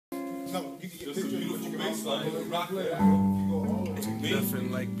No, you can get Just a beautiful baseline. Rock that.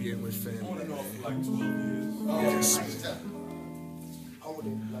 Nothing like being with family. On and off for like 12 years. Yes. Hold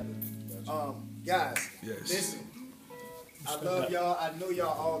it. Guys, Yes. listen. I love y'all. I know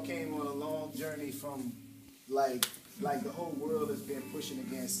y'all all came on a long journey from like the whole world has been pushing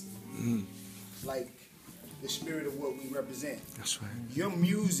against like the spirit of what we represent. That's right. Your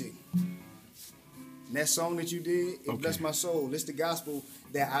music, and that song that you did, it blessed my soul. It's the gospel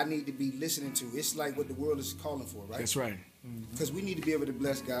that I need to be listening to. It's like what the world is calling for, right? That's right. Because we need to be able to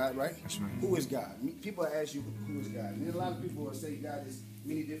bless God, right? That's right. Who is God? People ask you, who is God? And then a lot of people will say God is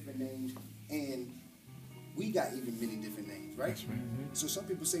many different names, and we got even many different names, right? That's right. So some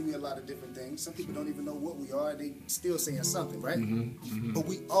people say we a lot of different things. Some people don't even know what we are. They still saying something, right? But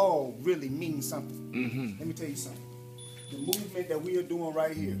we all really mean something. Let me tell you something. The movement that we are doing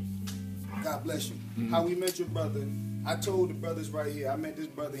right here, God bless you. How we met your brother, I told the brothers right here, I met this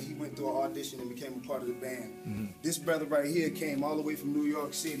brother, he went through an audition and became a part of the band. This brother right here came all the way from New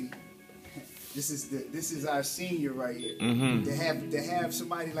York City. This is our senior right here. To have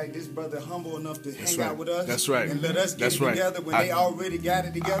somebody like this brother humble enough to hang out with us. That's right. And let us get it together when they already got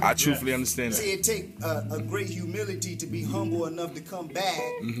it together. I truthfully understand that. See, it take a great humility to be humble enough to come back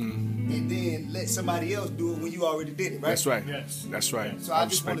and then let somebody else do it when you already did it, right? That's right. Yes. That's right. So I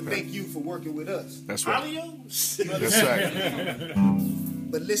just want to thank you for working with us. That's right. That's right.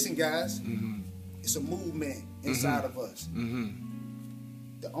 But listen, guys, it's a movement inside of us.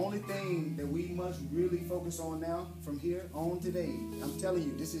 The only thing that we must really focus on now, from here on today, I'm telling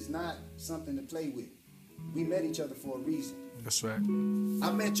you, this is not something to play with. We met each other for a reason. That's right.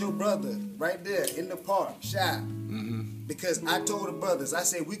 I met your brother right there in the park, Shy. Because I told the brothers, I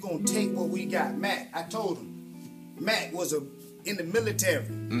said, we're going to take what we got. Mac, I told him, Mac was in the military,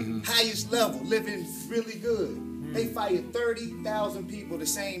 highest level, living really good. They fired 30,000 people the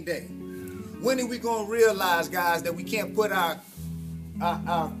same day. When are we going to realize, guys, that we can't put our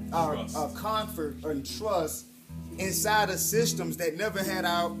comfort and trust inside of systems that never had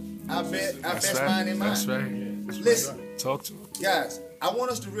our best mind in mind? That's right. That's Listen, right. Talk to them. guys, I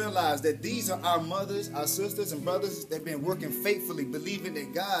want us to realize that these are our mothers, our sisters, and brothers that have been working faithfully, believing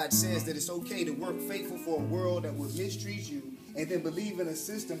that God says that it's okay to work faithful for a world that will mistreat you, and then believe in a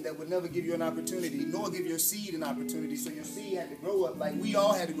system that would never give you an opportunity, nor give your seed an opportunity. So your seed had to grow up like we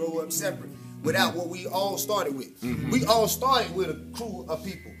all had to grow up separate, without what we all started with. We all started with a crew of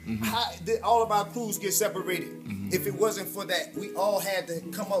people. How did all of our crews get separated? If it wasn't for that, we all had to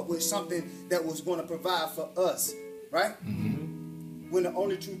come up with something that was going to provide for us, right? When the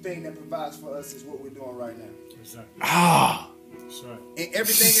only true thing that provides for us is what we're doing right now. Exactly. That's right. And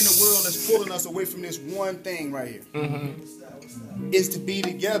everything in the world is pulling us away from this one thing right here. Is to be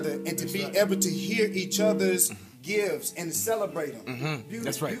together and to be able to hear each other's gifts and celebrate them.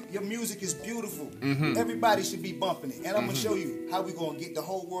 That's right. Your music is beautiful. Everybody should be bumping it. And I'm going to show you how we're going to get the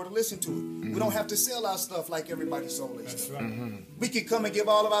whole world to listen to it. We don't have to sell our stuff like everybody sold their stuff. We can come and give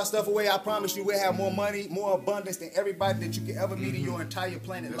all of our stuff away. I promise you we'll have more money, more abundance than everybody that you could ever meet in your entire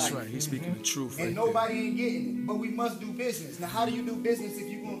planet life. That's right. He's speaking the truth. And nobody ain't getting it. But we must do business. Now, how do you do business if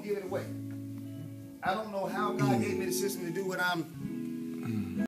you're going to give it away? I don't know how God gave me the system to do what I'm